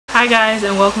Hi guys,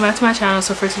 and welcome back to my channel.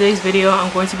 So for today's video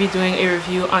I'm going to be doing a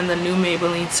review on the new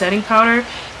Maybelline setting powder,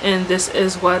 and this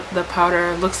is what the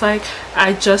powder looks like.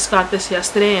 I just got this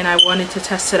yesterday and I wanted to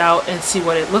test it out and see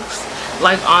what it looks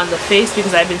like on the face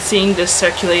because I've been seeing this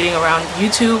circulating around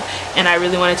YouTube and I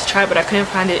really wanted to try it, but I couldn't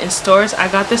find it in stores.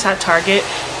 I got this at Target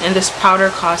and this powder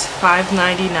cost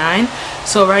 $5.99.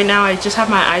 So right now I just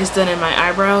have my eyes done and my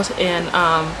eyebrows and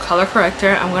color corrector.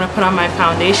 I'm going to put on my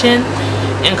foundation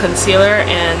and concealer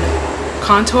and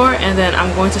contour, and then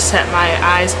I'm going to set my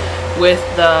eyes with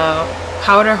the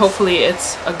powder. Hopefully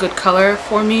it's a good color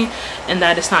for me and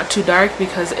that it's not too dark,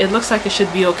 because it looks like it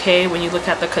should be okay when you look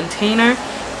at the container.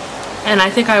 And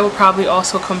I think I will probably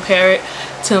also compare it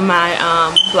to my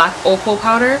Black Opal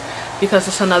powder because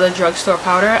it's another drugstore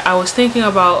powder. I was thinking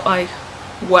about like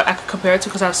what I could compare it to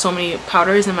because I have so many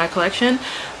powders in my collection,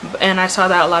 and I saw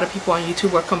that a lot of people on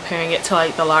YouTube were comparing it to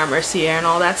like the Laura Mercier and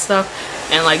all that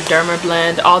stuff, and like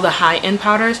Dermablend, all the high-end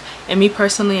powders. And me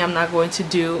personally, I'm not going to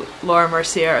do Laura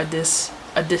Mercier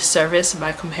a disservice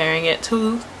by comparing it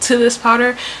to this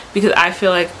powder, because I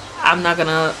feel like I'm not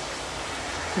gonna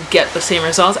get the same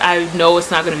results. I know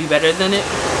it's not gonna be better than it.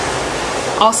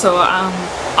 Also,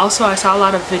 I saw a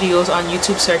lot of videos on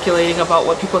YouTube circulating about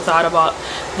what people thought about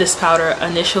this powder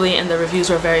initially, and the reviews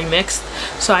were very mixed,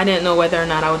 so I didn't know whether or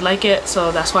not I would like it,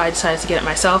 so that's why I decided to get it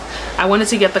myself. I wanted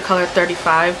to get the color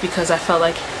 35 because I felt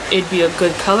like it'd be a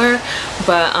good color,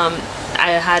 but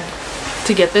I had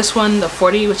to get this one, the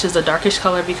 40, which is the darkest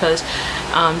color, because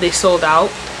they sold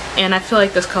out. And I feel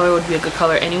like this color would be a good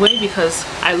color anyway, because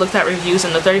I looked at reviews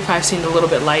and the 35 seemed a little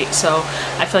bit light, so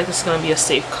I feel like this is going to be a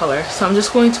safe color. So I'm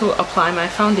just going to apply my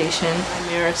foundation, my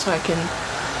mirror, so I can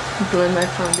blend my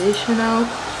foundation out.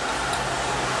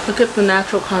 Look at the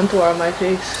natural contour on my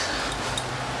face.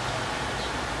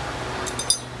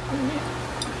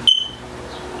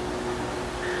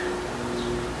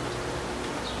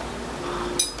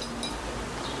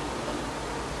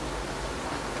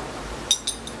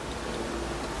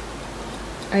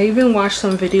 I even watched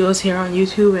some videos here on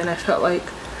YouTube and I felt like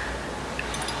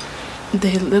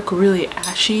they look really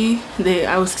ashy.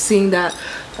 I was seeing that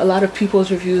a lot of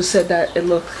people's reviews said that it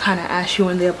looked kind of ashy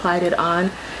when they applied it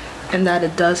on, and that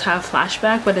it does have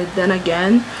flashback. But then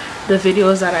again, the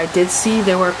videos that I did see,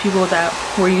 there were people that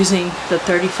were using the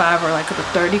 35 or like the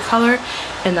 30 color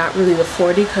and not really the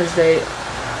 40 because they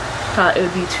thought it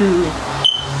would be too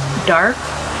dark,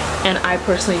 and I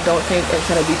personally don't think it's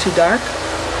going to be too dark.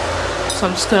 So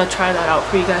I'm just going to try that out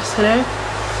for you guys today.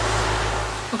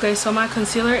 Okay, so my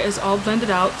concealer is all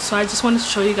blended out, so I just wanted to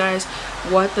show you guys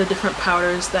what the different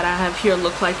powders that I have here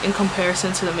look like in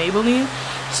comparison to the Maybelline.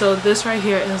 So this right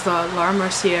here is the Laura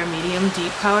Mercier Medium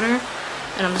Deep Powder,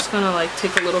 and I'm just going to like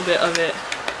take a little bit of it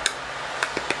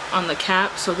on the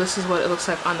cap. So this is what it looks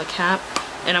like on the cap,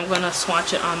 and I'm going to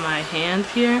swatch it on my hand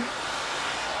here.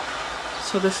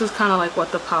 So this is kind of like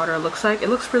what the powder looks like. It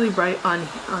looks really bright on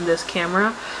this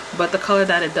camera, but the color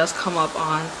that it does come up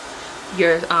on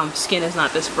your skin is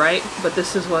not this bright. But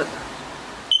this is what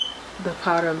the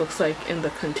powder looks like in the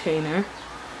container.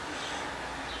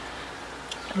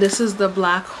 This is the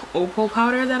Black Opal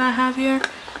powder that I have here,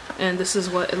 and this is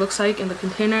what it looks like in the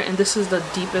container, and this is the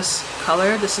deepest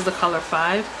color. This is the color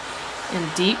 5 in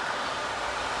deep,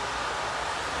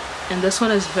 and this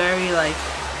one is very like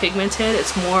pigmented.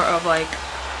 It's more of like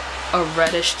a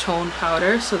reddish toned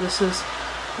powder. So this is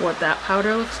what that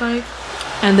powder looks like.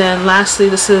 And then lastly,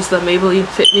 this is the Maybelline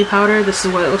Fit Me powder. This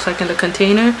is what it looks like in the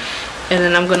container, and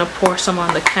then I'm gonna pour some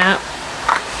on the cap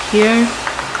here.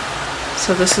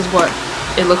 So this is what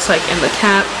it looks like in the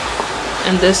cap,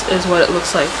 and this is what it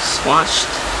looks like swatched.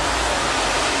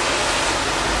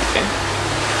 Okay.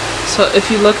 So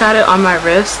if you look at it on my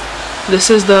wrist,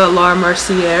 this is the Laura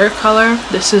Mercier color,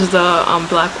 this is the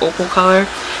Black Opal color,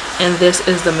 and this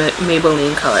is the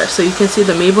Maybelline color. So you can see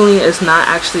the Maybelline is not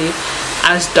actually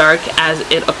as dark as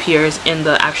it appears in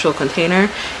the actual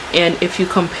container. And if you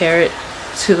compare it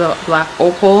to the Black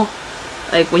Opal,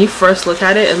 like when you first look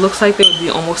at it, it looks like they would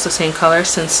be almost the same color,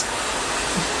 since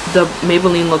the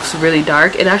Maybelline looks really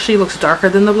dark. It actually looks darker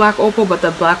than the Black Opal, but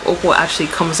the Black Opal actually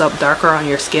comes up darker on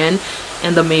your skin,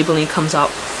 and the Maybelline comes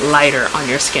out lighter on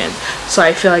your skin. So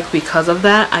I feel like because of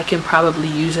that, I can probably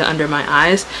use it under my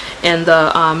eyes. And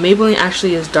the Maybelline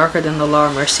actually is darker than the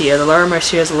Laura Mercier. The Laura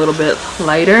Mercier is a little bit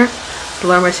lighter. The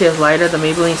Laura Mercier is lighter. The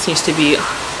Maybelline seems to be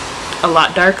a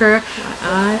lot darker.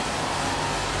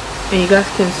 And you guys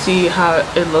can see how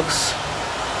it looks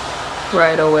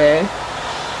right away.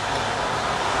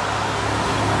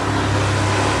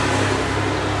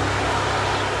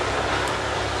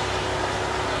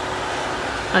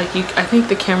 Like I think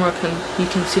the camera you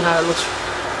can see how it looks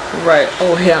right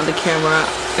over here on the camera.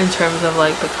 in terms of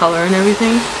like the color and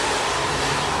everything.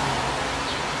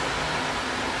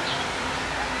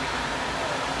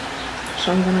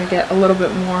 So I'm gonna get a little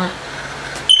bit more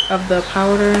of the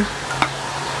powder.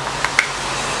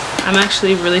 I'm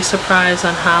actually really surprised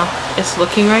on how it's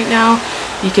looking right now.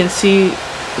 You can see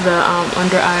the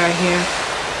under eye right here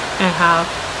and how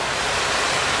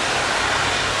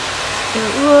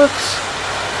it looks.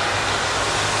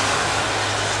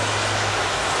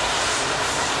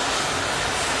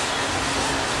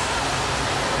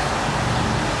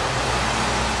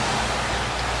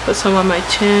 Put some on my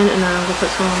chin, and then I'm gonna put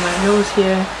some on my nose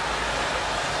here,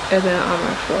 and then on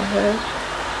my forehead.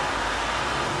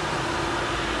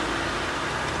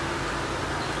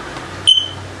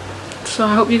 So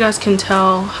I hope you guys can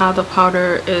tell how the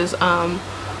powder is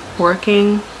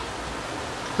working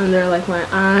under like my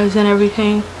eyes and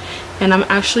everything. And I'm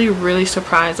actually really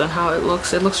surprised on how it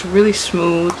looks. It looks really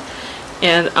smooth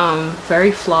and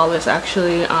very flawless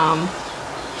actually. On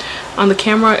the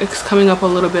camera it's coming up a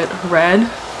little bit red.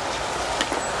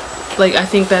 Like I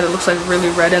think that it looks like really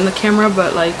red in the camera,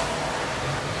 but like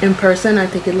in person I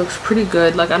think it looks pretty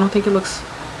good. Like I don't think it looks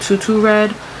too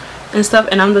red and stuff.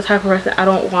 And I'm the type of person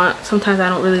sometimes I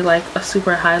don't really like a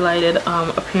super highlighted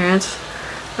appearance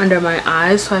under my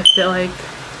eyes, so I feel like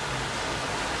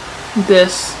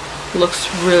this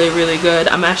looks really good.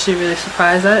 I'm actually really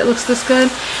surprised that it looks this good.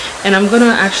 And I'm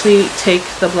gonna actually take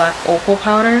the Black Opal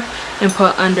powder and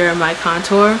put under my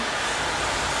contour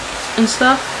and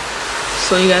stuff,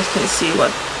 so you guys can see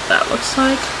what that looks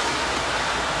like.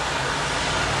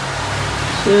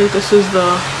 So this is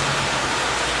the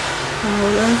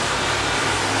powder.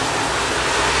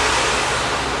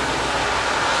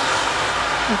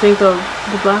 I think the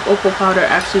Black Opal powder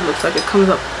actually looks like it comes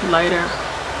up lighter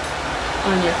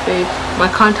on your face. My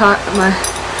contour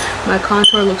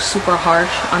looks super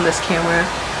harsh on this camera,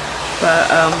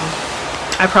 but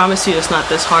I promise you it's not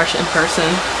this harsh in person.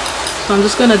 So I'm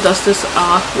just gonna dust this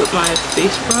off with my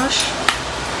face brush.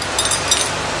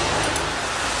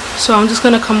 So I'm just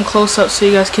gonna come close up so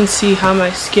you guys can see how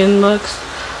my skin looks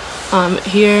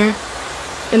here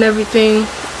and everything.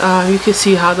 You can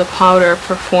see how the powder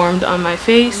performed on my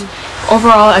face.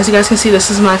 Overall, as you guys can see,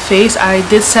 this is my face. I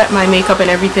did set my makeup and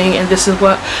everything, and this is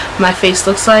what my face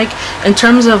looks like. In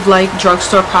terms of like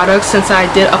drugstore products, since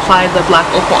I did apply the Black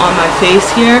Opal on my face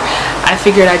here, I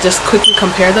figured I'd just quickly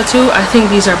compare the two. I think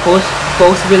these are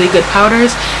both really good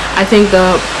powders. I think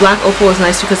the Black Opal is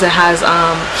nice because it has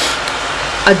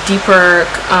a deeper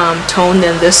tone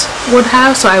than this would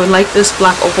have, so I would like this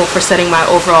Black Opal for setting my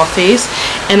overall face.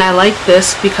 And I like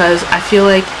this because I feel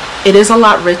like it is a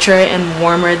lot richer and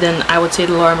warmer than I would say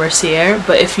the Laura Mercier.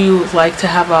 But if you like to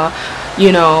have a,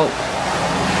 you know,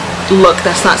 look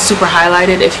that's not super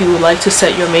highlighted, if you like to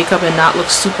set your makeup and not look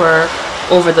super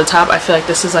over the top, I feel like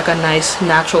this is like a nice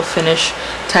natural finish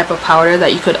type of powder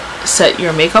that you could set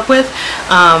your makeup with.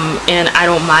 And I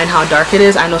don't mind how dark it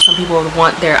is. I know some people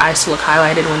want their eyes to look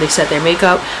highlighted when they set their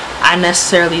makeup. I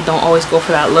necessarily don't always go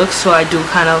for that look, so I do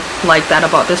kind of like that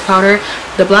about this powder.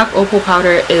 The Black Opal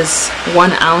powder is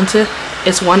 1 ounce.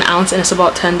 It's 1 ounce and it's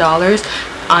about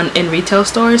 $10 in retail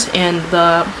stores. And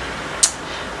the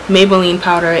Maybelline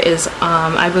powder is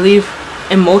I believe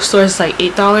in most stores it's like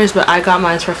 $8, but I got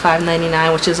mine for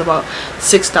 $5.99, which is about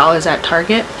 $6 at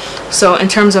Target. So in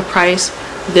terms of price,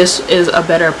 this is a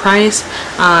better price.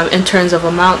 In terms of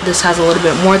amount, this has a little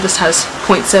bit more. This has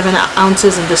 0.7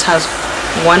 ounces and this has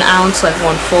 1 ounce, like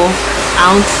 1 full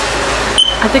ounce.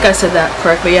 I think I said that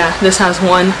correct, but yeah, this has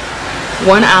 1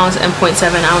 ounce and 0.7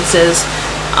 ounces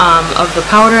of the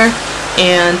powder.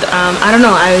 And I don't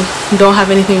know, I don't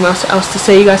have anything else to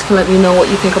say. You guys can let me know what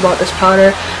you think about this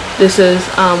powder. This is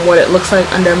what it looks like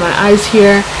under my eyes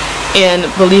here, and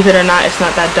believe it or not, it's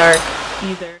not that dark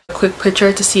either. A quick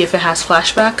picture to see if it has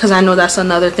flashback, because I know that's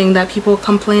another thing that people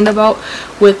complained about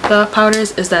with the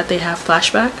powders, is that they have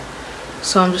flashback.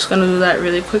 So I'm just going to do that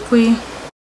really quickly.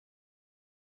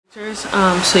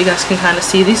 So you guys can kind of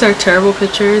see, these are terrible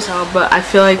pictures, but I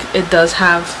feel like it does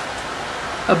have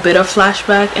a bit of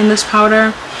flashback in this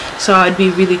powder. So I'd be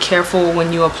really careful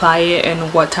when you apply it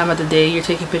and what time of the day you're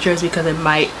taking pictures, because it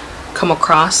might come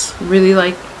across really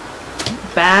like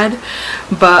bad.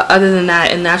 But other than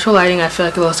that, in natural lighting, I feel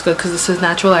like it looks good because this is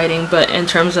natural lighting. But in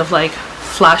terms of like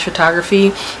flash photography,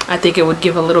 I think it would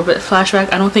give a little bit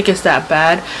flashback. I don't think it's that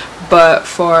bad, but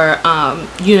for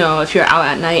you know, if you're out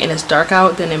at night and it's dark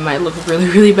out, then it might look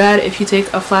really bad if you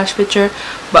take a flash picture.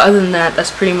 But other than that,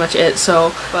 that's pretty much it.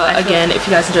 So but again, if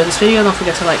you guys enjoyed this video, don't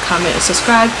forget to like, comment, and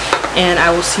subscribe, and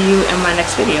I will see you in my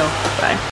next video. Bye.